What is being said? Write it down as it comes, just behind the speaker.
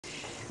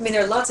I mean,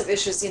 there are lots of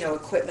issues,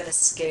 equipment is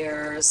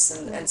scarce,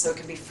 and so it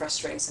can be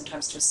frustrating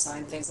sometimes to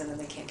assign things and then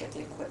they can't get the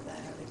equipment,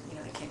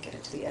 or they can't get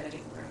into the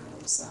editing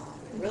rooms.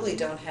 We really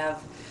don't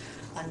have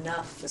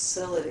enough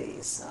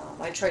facilities.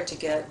 I tried to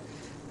get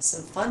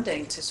some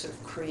funding to sort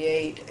of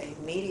create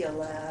a media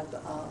lab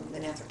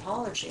in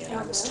anthropology, and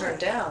I was turned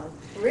down.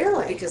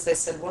 Really? Because they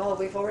said, well,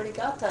 we've already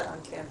got that on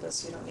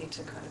campus. You don't need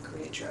to kind of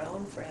create your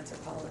own for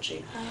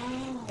anthropology.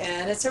 Oh.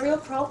 And it's a real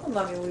problem.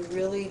 I mean, we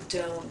really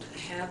don't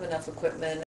have enough equipment.